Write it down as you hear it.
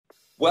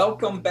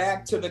Welcome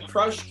back to the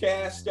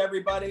Crushcast,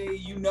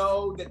 everybody. You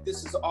know that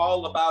this is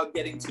all about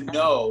getting to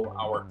know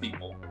our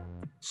people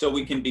so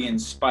we can be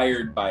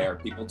inspired by our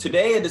people.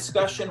 Today, a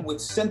discussion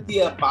with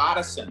Cynthia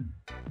Bodison.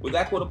 With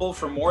Equitable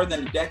for more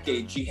than a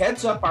decade, she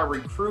heads up our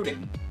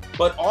recruiting,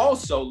 but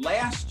also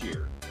last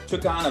year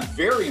took on a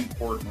very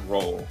important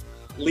role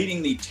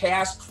leading the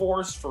Task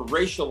Force for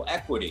Racial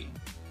Equity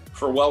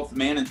for Wealth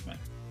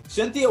Management.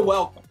 Cynthia,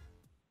 welcome.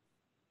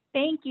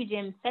 Thank you,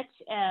 Jim. Such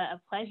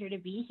a pleasure to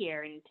be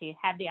here and to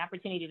have the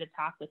opportunity to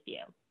talk with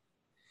you.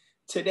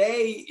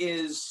 Today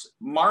is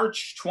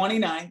March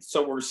 29th,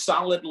 so we're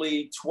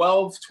solidly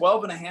 12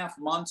 and a half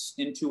months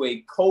into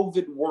a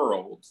COVID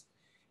world.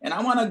 And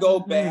I want to go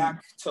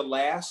back to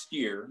last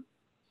year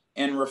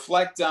and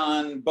reflect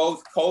on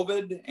both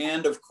COVID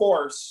and, of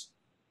course,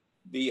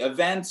 the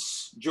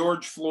events,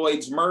 George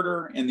Floyd's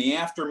murder and the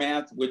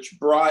aftermath, which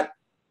brought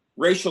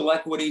racial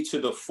equity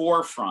to the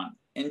forefront.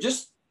 And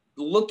just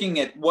looking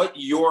at what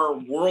your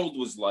world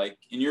was like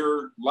and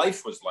your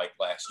life was like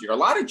last year. A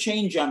lot of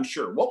change, I'm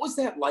sure. What was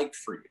that like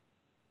for you?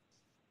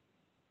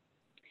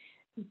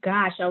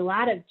 Gosh, a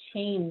lot of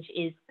change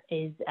is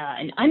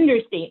an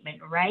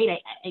understatement, right?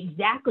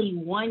 Exactly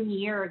 1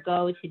 year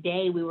ago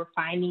today, we were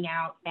finding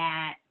out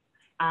that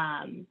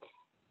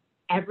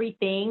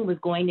everything was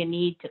going to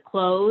need to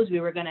close. We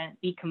were going to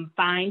be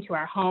confined to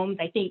our homes.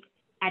 I think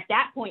at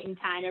that point in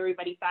time,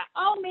 everybody thought,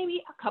 oh,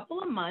 maybe a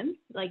couple of months,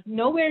 like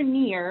nowhere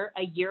near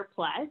a year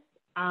plus.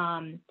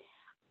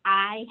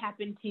 I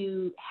happened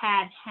to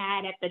have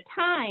had at the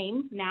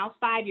time, now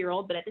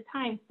 5-year-old, but at the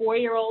time,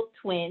 4-year-old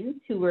twins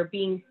who were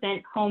being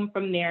sent home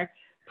from their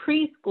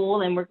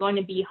preschool and were going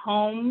to be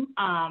home.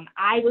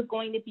 I was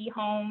going to be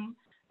home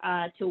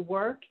to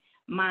work.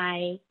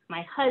 My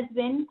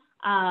husband,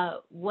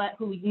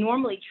 who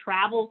normally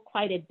travels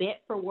quite a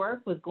bit for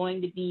work, was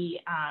going to be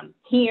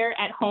here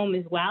at home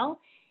as well.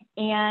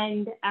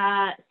 And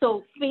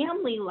so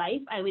family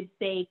life, I would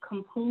say,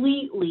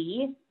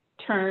 completely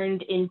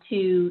turned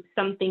into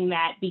something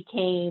that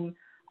became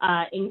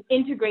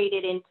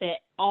integrated into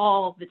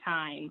all the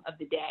time of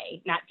the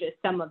day, not just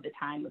some of the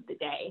time of the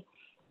day.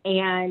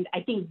 And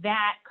I think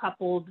that,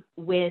 coupled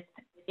with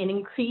an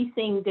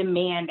increasing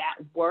demand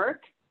at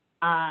work,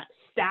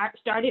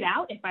 started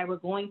out, if I were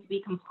going to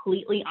be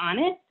completely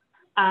honest,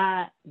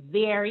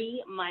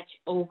 very much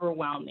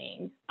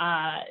overwhelming.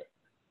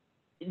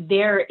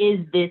 There is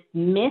this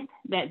myth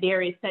that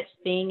there is such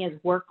thing as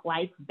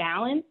work-life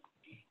balance.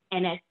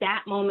 And at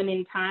that moment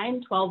in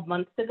time, 12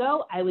 months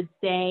ago, I would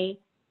say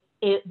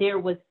there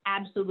was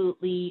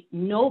absolutely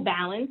no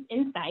balance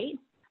in sight.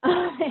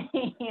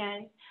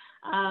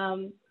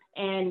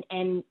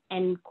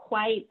 and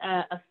quite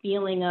a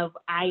feeling of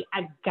I've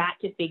got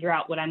to figure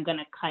out what I'm going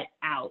to cut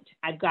out.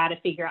 I've got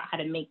to figure out how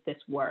to make this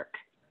work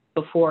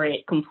before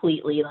it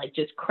completely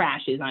just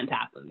crashes on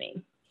top of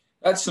me.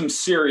 That's some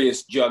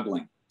serious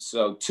juggling.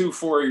 So 2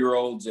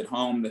 4-year-olds at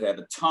home that have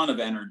a ton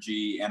of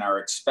energy and are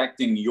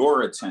expecting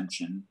your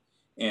attention,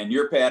 and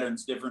your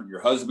pattern's different,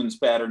 your husband's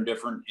pattern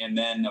different, and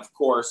then of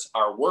course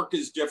our work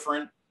is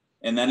different,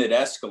 and then it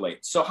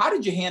escalates. So how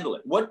did you handle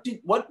it?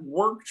 What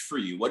worked for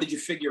you? What did you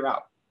figure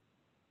out?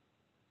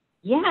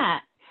 Yeah,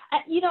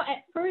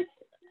 at first,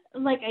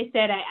 like I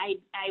said,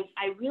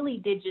 I really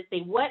did just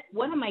say, what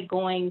am I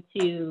going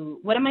to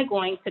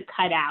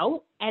cut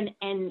out, and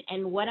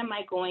what am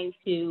I going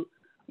to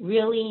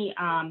really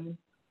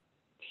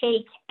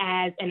take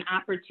as an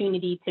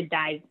opportunity to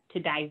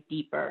dive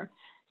deeper.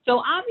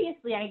 So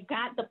obviously I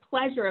got the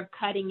pleasure of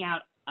cutting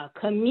out a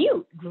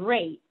commute.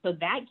 Great. So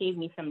that gave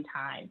me some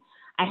time.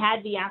 I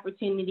had the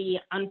opportunity,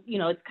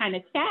 it's kind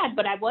of sad,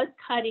 but I was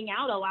cutting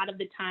out a lot of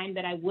the time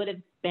that I would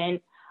have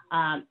spent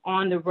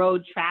on the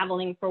road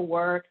traveling for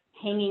work,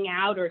 hanging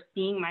out or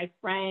seeing my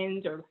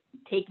friends, or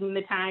taking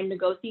the time to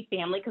go see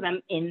family because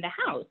I'm in the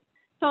house.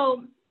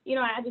 So,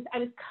 I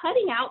was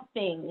cutting out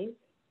things,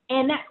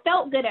 and that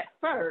felt good at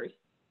first,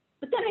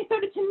 but then I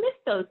started to miss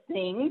those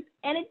things,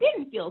 and it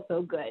didn't feel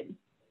so good.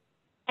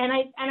 And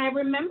I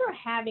remember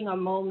having a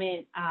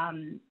moment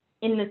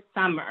in the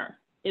summer.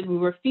 We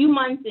were a few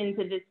months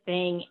into this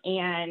thing,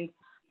 and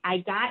I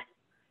got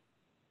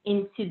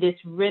into this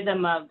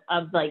rhythm of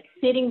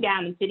sitting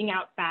down and sitting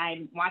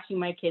outside, watching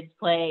my kids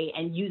play,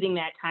 and using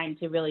that time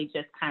to really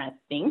just kind of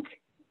think.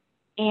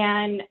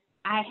 And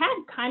I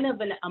had kind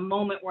of a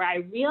moment where I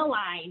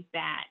realized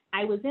that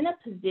I was in a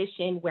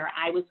position where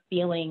I was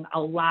feeling a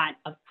lot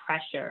of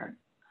pressure,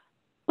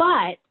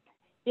 but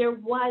there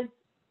was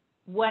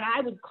what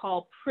I would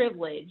call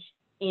privilege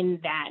in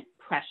that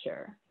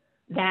pressure.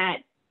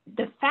 That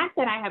the fact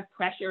that I have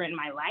pressure in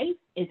my life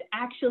is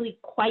actually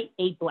quite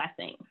a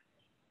blessing.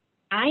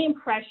 I am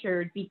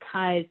pressured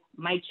because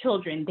my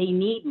children, they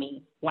need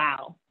me.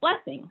 Wow,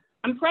 blessing.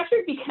 I'm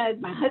pressured because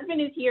my husband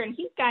is here and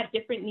he's got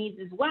different needs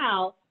as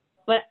well.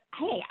 But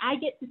hey, I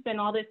get to spend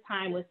all this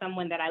time with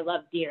someone that I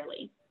love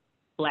dearly.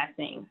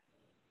 Blessing.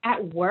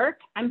 At work,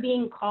 I'm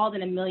being called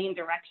in a million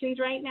directions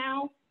right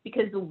now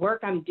because the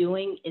work I'm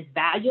doing is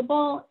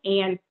valuable,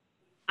 and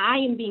I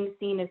am being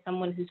seen as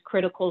someone who's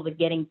critical to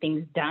getting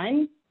things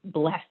done.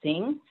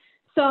 Blessing.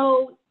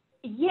 So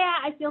Yeah,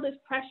 I feel this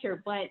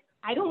pressure, but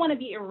I don't want to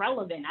be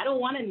irrelevant. I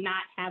don't want to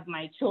not have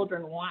my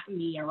children want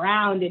me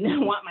around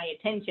and want my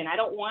attention. I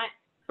don't want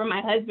for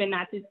my husband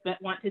not to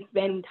want to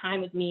spend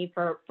time with me,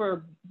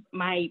 for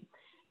my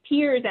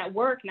peers at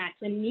work not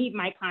to need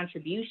my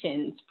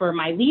contributions, for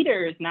my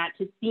leaders not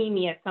to see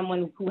me as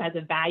someone who has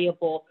a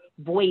valuable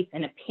voice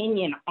and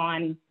opinion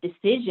on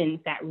decisions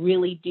that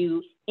really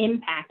do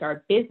impact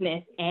our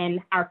business and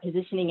our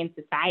positioning in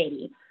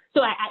society.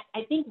 So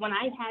I think when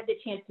I had the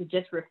chance to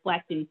just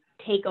reflect and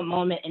take a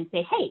moment and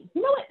say, hey,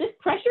 you know what, this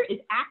pressure is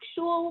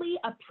actually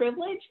a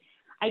privilege,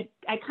 I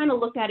kind of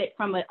looked at it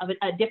from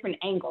a different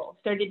angle,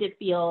 started to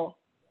feel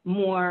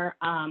more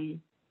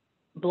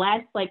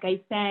blessed, like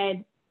I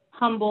said,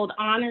 humbled,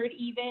 honored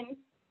even,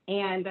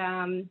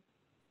 and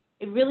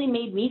it really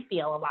made me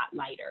feel a lot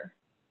lighter.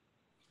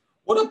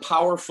 What a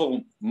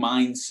powerful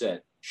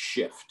mindset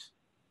shift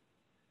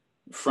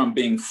from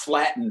being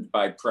flattened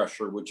by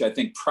pressure, which I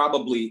think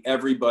probably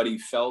everybody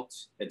felt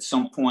at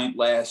some point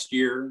last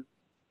year,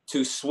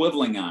 to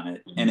swiveling on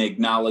it and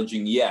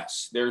acknowledging,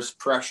 yes, there's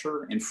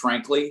pressure. And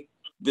frankly,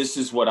 this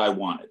is what I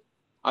wanted.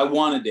 I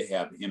wanted to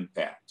have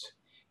impact,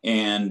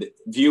 and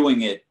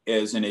viewing it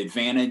as an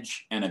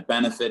advantage and a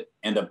benefit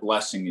and a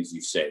blessing, as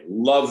you say.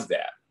 Love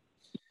that.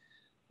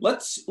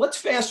 Let's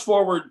fast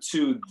forward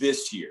to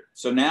this year.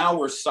 So now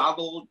we're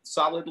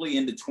solidly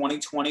into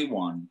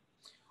 2021.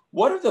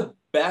 What are the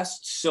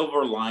best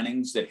silver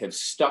linings that have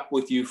stuck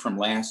with you from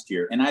last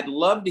year? And I'd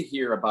love to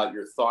hear about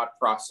your thought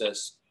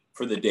process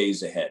for the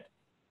days ahead.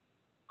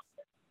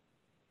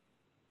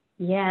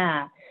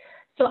 Yeah.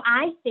 So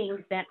I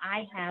think that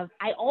I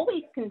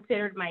always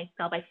considered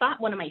myself, I thought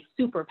one of my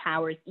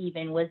superpowers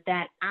even was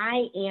that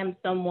I am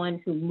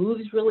someone who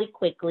moves really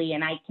quickly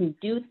and I can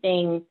do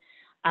things.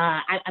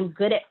 I'm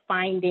good at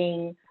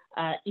finding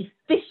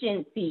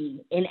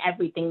efficiency in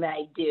everything that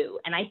I do.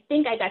 And I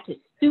think I got to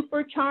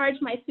supercharge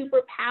my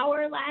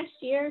superpower last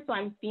year. So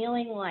I'm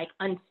feeling like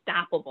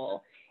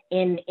unstoppable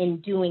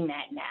in doing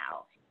that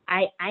now.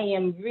 I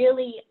am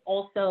really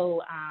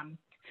also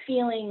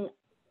feeling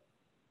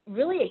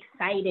really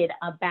excited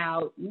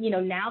about,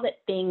 now that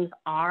things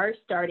are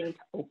starting to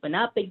open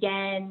up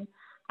again.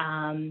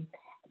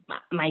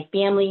 My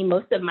family,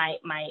 most of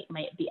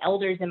the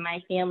elders in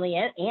my family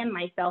and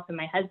myself and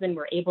my husband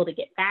were able to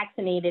get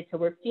vaccinated. So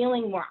we're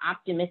feeling more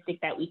optimistic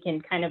that we can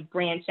kind of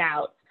branch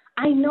out.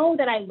 I know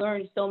that I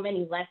learned so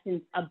many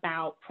lessons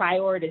about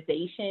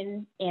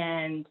prioritization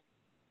and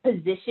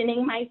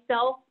positioning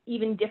myself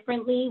even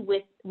differently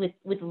with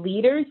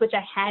leaders, which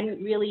I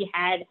hadn't really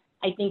had,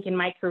 I think, in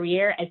my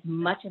career as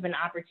much of an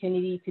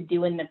opportunity to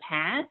do in the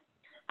past.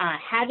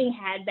 Having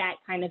had that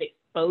kind of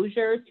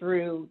exposure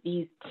through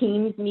these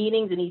Teams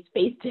meetings and these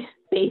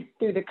face-to-face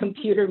through the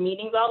computer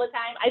meetings all the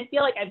time, I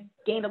feel like I've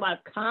gained a lot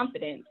of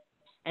confidence.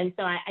 And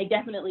so I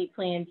definitely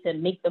plan to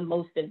make the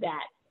most of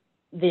that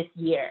this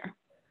year.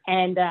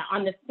 And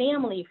on the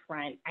family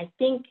front, I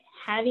think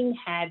having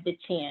had the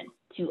chance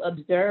to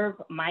observe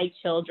my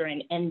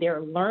children and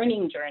their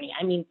learning journey,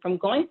 I mean, from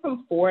going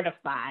from 4 to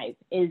 5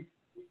 is,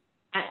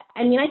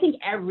 I think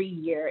every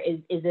year is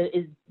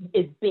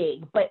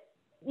big, but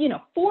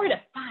 4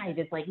 to 5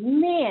 is like,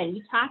 man,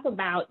 you talk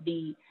about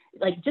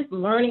just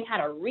learning how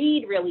to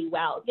read really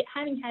well,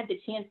 having had the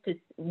chance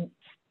to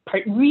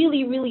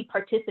really, really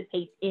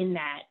participate in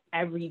that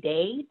every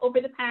day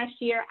over the past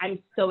year. I'm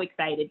so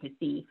excited to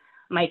see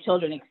my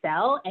children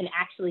excel and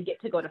actually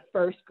get to go to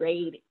first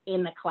grade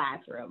in the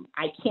classroom.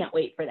 I can't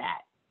wait for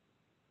that.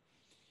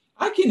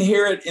 I can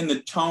hear it in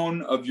the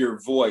tone of your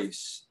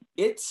voice.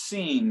 It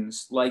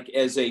seems like,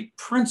 as a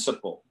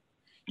principal,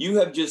 you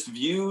have just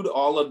viewed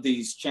all of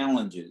these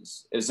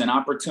challenges as an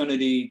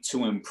opportunity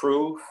to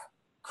improve,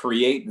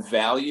 create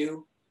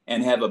value,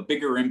 and have a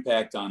bigger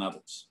impact on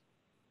others.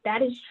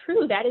 That is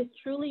true. That is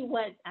truly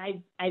what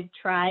I've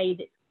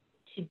tried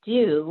to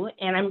do.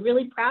 And I'm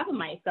really proud of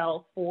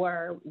myself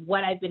for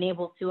what I've been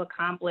able to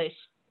accomplish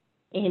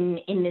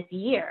in this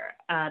year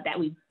that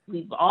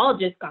we've all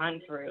just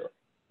gone through.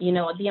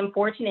 The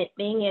unfortunate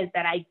thing is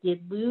that I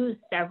did lose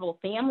several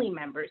family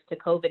members to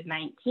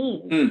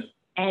COVID-19.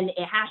 And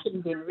it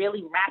happened in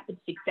really rapid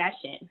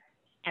succession.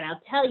 And I'll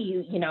tell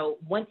you,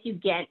 once you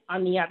get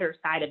on the other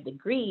side of the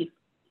grief,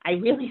 I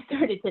really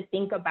started to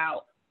think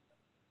about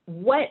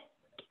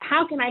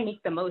how can I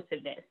make the most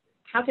of this?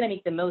 How can I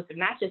make the most of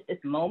not just this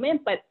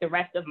moment, but the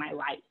rest of my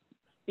life?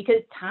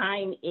 Because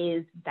time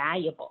is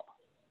valuable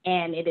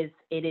and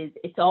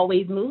it's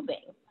always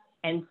moving.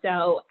 And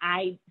so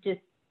I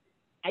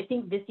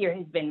think this year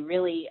has been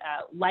really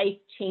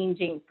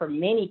life-changing for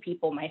many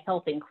people, my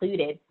health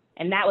included.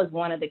 And that was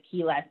one of the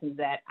key lessons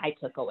that I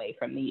took away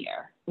from the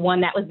year.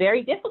 One that was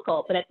very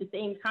difficult, but at the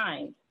same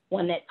time,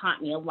 one that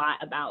taught me a lot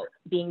about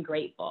being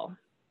grateful.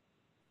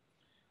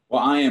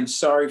 Well, I am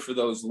sorry for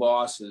those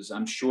losses.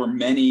 I'm sure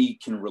many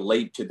can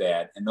relate to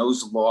that. And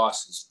those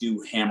losses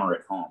do hammer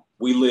it home.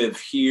 We live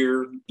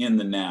here in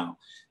the now.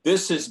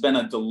 This has been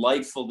a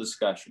delightful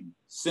discussion.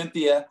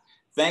 Cynthia,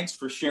 thanks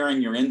for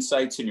sharing your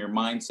insights and your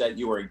mindset.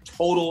 You are a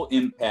total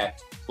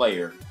impact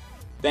player.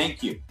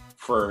 Thank you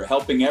for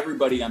helping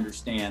everybody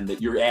understand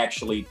that you're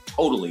actually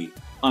totally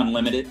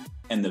unlimited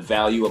and the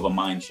value of a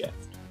mind shift.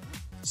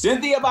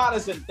 Cynthia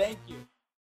Bodison, thank you.